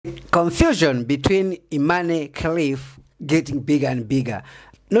Confusion between Imane Khelif getting bigger and bigger.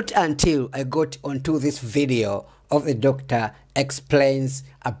 Not until I got onto this video of the doctor explains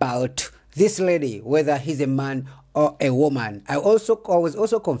about this lady, whether he's a man or a woman. I was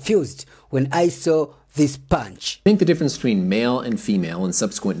also confused when I saw this punch. I think the difference between male and female and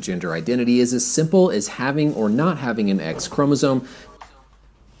subsequent gender identity is as simple as having or not having an X chromosome.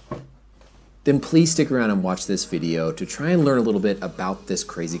 Then please stick around and watch this video to try and learn a little bit about this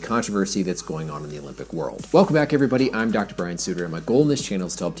crazy controversy that's going on in the Olympic world. Welcome back, everybody. I'm Dr. Brian Suter, and my goal in this channel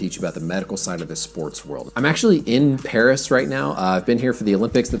is to help teach you about the medical side of the sports world. I'm actually in Paris right now. I've been here for the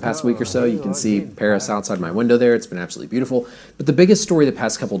Olympics the past week or so. You can see Paris outside my window there. It's been absolutely beautiful. But the biggest story the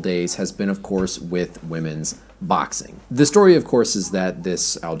past couple days has been, of course, with women's boxing. The story, of course, is that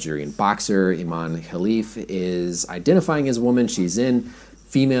this Algerian boxer, Imane Khelif, is identifying as a woman. She's in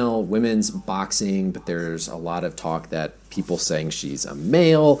female women's boxing, but there's a lot of talk that people saying she's a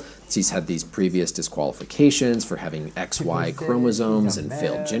male. She's had these previous disqualifications for having XY chromosomes and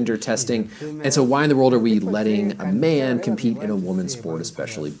failed gender testing. And so why in the world are we letting a man compete in a woman's sport,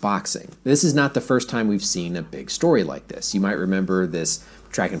 especially boxing? This is not the first time we've seen a big story like this. You might remember this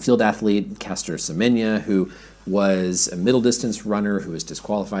track and field athlete, Caster Semenya, who was a middle distance runner who was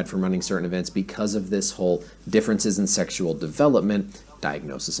disqualified from running certain events because of this whole differences in sexual development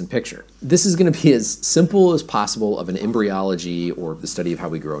diagnosis and picture. This is going to be as simple as possible of an embryology or the study of how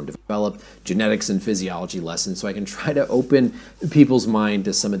we grow and develop, genetics and physiology lesson, so I can try to open people's mind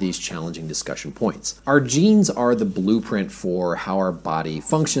to some of these challenging discussion points. Our genes are the blueprint for how our body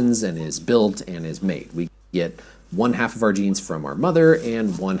functions and is built and is made. We get one half of our genes from our mother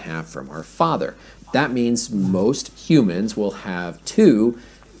and one half from our father. That means most humans will have two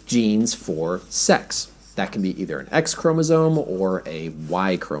genes for sex. That can be either an X chromosome or a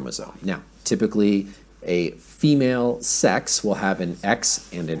Y chromosome. Now, typically a female sex will have an X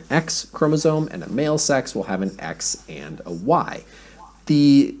and an X chromosome, and a male sex will have an X and a Y.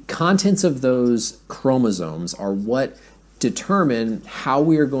 The contents of those chromosomes are what determine how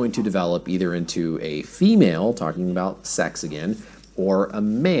we are going to develop either into a female, talking about sex again, or a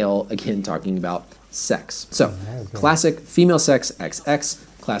male, again, talking about sex. So, classic female sex, XX,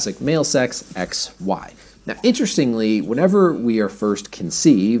 classic male sex, XY. Now, interestingly, whenever we are first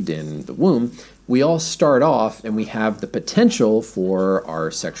conceived in the womb, we all start off and we have the potential for our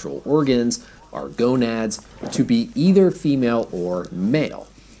sexual organs, our gonads, to be either female or male.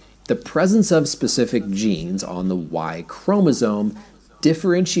 The presence of specific genes on the Y chromosome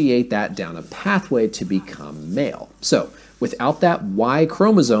differentiate that down a pathway to become male. So, without that Y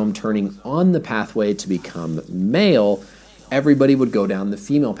chromosome turning on the pathway to become male, everybody would go down the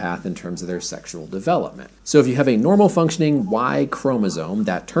female path in terms of their sexual development. So if you have a normal functioning Y chromosome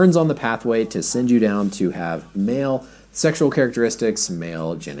that turns on the pathway to send you down to have male sexual characteristics,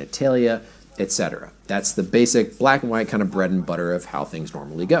 male genitalia, etc. That's the basic black and white kind of bread and butter of how things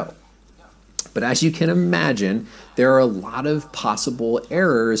normally go. But as you can imagine, there are a lot of possible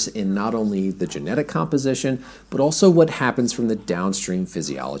errors in not only the genetic composition, but also what happens from the downstream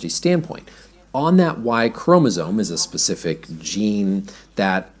physiology standpoint. On that Y chromosome is a specific gene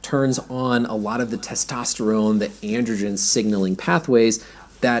that turns on a lot of the testosterone, the androgen signaling pathways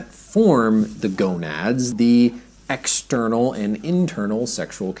that form the gonads, the external and internal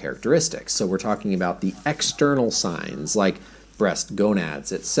sexual characteristics. So we're talking about the external signs like breast,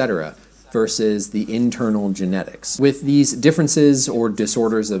 gonads, etc., versus the internal genetics. With these differences or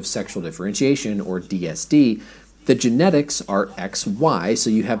disorders of sexual differentiation, or DSD, the genetics are XY, so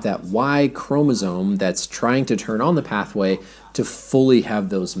you have that Y chromosome that's trying to turn on the pathway to fully have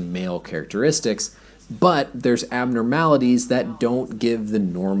those male characteristics, but there's abnormalities that don't give the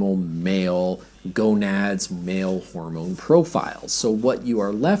normal male gonads, male hormone profiles. So what you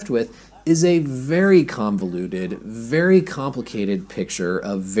are left with is a very convoluted, very complicated picture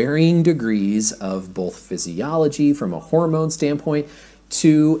of varying degrees of both physiology from a hormone standpoint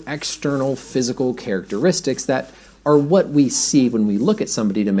to external physical characteristics that are what we see when we look at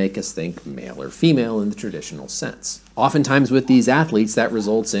somebody to make us think male or female in the traditional sense. Oftentimes with these athletes, that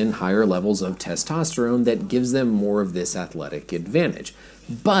results in higher levels of testosterone that gives them more of this athletic advantage.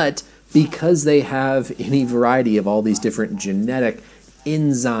 But because they have any variety of all these different genetic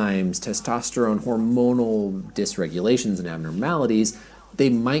enzymes, testosterone, hormonal dysregulations and abnormalities, they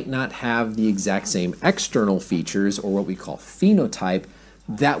might not have the exact same external features or what we call phenotype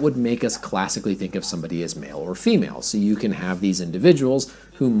that would make us classically think of somebody as male or female. So you can have these individuals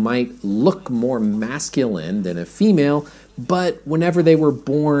who might look more masculine than a female, but whenever they were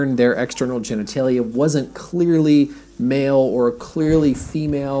born, their external genitalia wasn't clearly male or clearly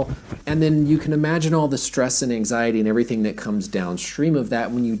female. And then you can imagine all the stress and anxiety and everything that comes downstream of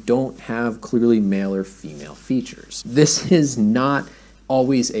that when you don't have clearly male or female features. This is not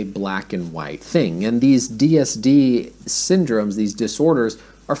always a black and white thing. And these DSD syndromes, these disorders,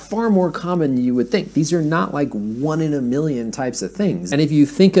 are far more common than you would think. These are not like 1 in a million types of things. And if you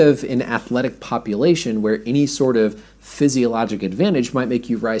think of an athletic population where any sort of physiologic advantage might make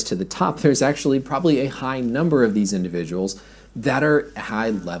you rise to the top, there's actually probably a high number of these individuals that are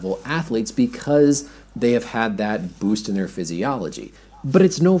high-level athletes because they have had that boost in their physiology. But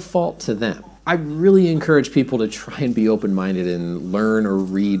it's no fault to them. I really encourage people to try and be open-minded and learn or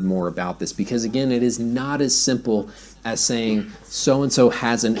read more about this because, again, it is not as simple as saying so-and-so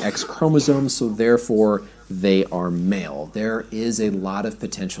has an X chromosome, so therefore they are male. There is a lot of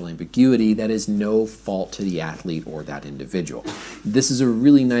potential ambiguity that is no fault to the athlete or that individual. This is a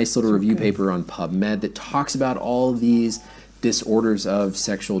really nice little review paper on PubMed that talks about all of these disorders of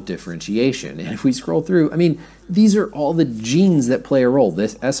sexual differentiation. And if we scroll through, I mean, these are all the genes that play a role.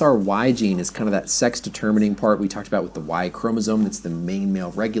 This SRY gene is kind of that sex determining part we talked about with the Y chromosome. That's the main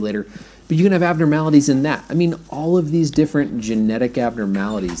male regulator. But you can have abnormalities in that. I mean, all of these different genetic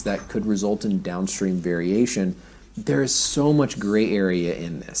abnormalities that could result in downstream variation, there is so much gray area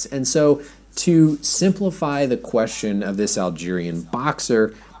in this. And so to simplify the question of this Algerian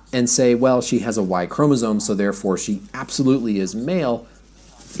boxer and say, well, she has a Y chromosome, so therefore she absolutely is male,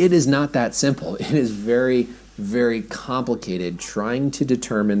 it is not that simple. It is very, very complicated trying to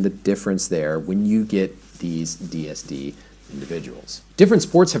determine the difference there when you get these DSD individuals. Different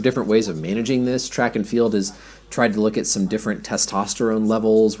sports have different ways of managing this. Track and field has tried to look at some different testosterone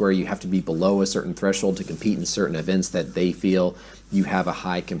levels where you have to be below a certain threshold to compete in certain events that they feel you have a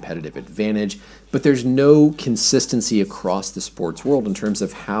high competitive advantage. But there's no consistency across the sports world in terms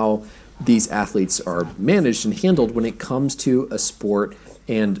of how these athletes are managed and handled when it comes to a sport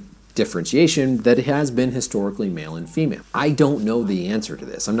and differentiation that has been historically male and female. I don't know the answer to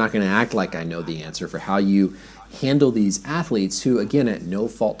this. I'm not going to act like I know the answer for how you handle these athletes who, again, at no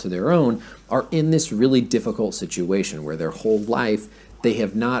fault to their own, are in this really difficult situation where their whole life they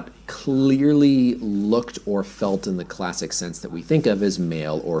have not clearly looked or felt in the classic sense that we think of as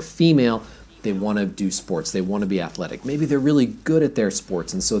male or female. They want to do sports. They want to be athletic. Maybe they're really good at their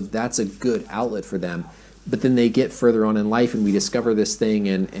sports, and so that's a good outlet for them. But then they get further on in life and we discover this thing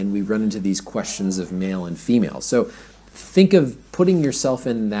and we run into these questions of male and female. So think of putting yourself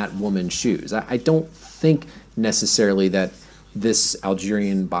in that woman's shoes. I don't think necessarily that this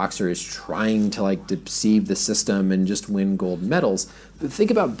Algerian boxer is trying to like deceive the system and just win gold medals. But think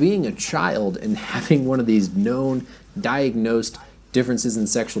about being a child and having one of these known, diagnosed differences in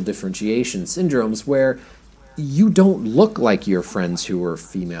sexual differentiation syndromes where you don't look like your friends who are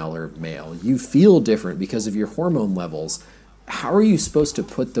female or male. You feel different because of your hormone levels. How are you supposed to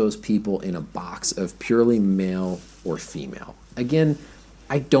put those people in a box of purely male or female? Again,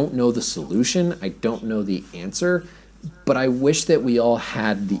 I don't know the solution. I don't know the answer, but I wish that we all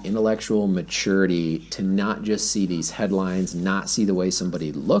had the intellectual maturity to not just see these headlines, not see the way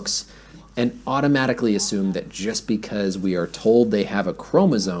somebody looks, and automatically assume that just because we are told they have a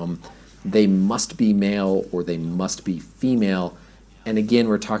chromosome, they must be male or they must be female. And again,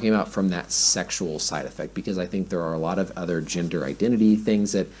 we're talking about from that sexual side effect, because I think there are a lot of other gender identity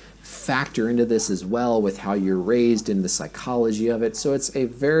things that factor into this as well with how you're raised and the psychology of it. So it's a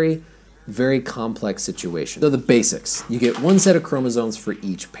very, very complex situation. So the basics, you get one set of chromosomes for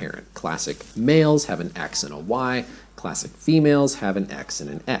each parent. Classic males have an X and a Y. Classic females have an X and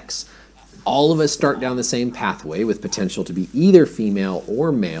an X. All of us start down the same pathway with potential to be either female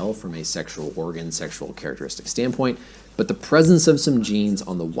or male from a sexual organ, sexual characteristic standpoint, but the presence of some genes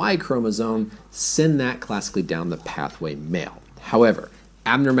on the Y chromosome send that classically down the pathway male. However,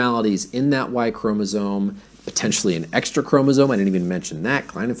 abnormalities in that Y chromosome, potentially an extra chromosome, I didn't even mention that,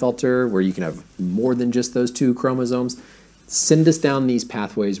 Klinefelter, where you can have more than just those two chromosomes, send us down these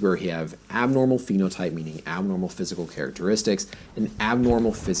pathways where we have abnormal phenotype, meaning abnormal physical characteristics, and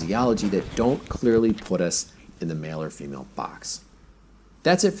abnormal physiology that don't clearly put us in the male or female box.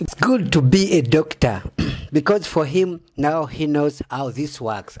 That's it for It's good to be a doctor because for him now he knows how this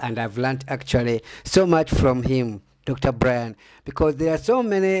works, and I've learned actually so much from him, Dr. Brian, because there are so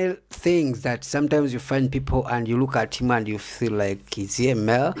many things that sometimes you find people and you look at him and you feel like, is he a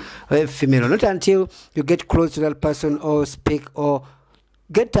male or a female? Not until you get close to that person or speak or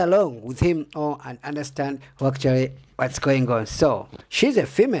get along with him or and understand actually what's going on. So she's a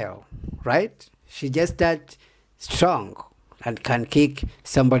female, right? She just that strong and can kick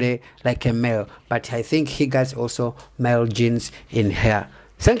somebody like a male, but I think he got also male genes in her.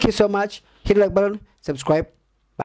 Thank you so much. Hit the like button, subscribe.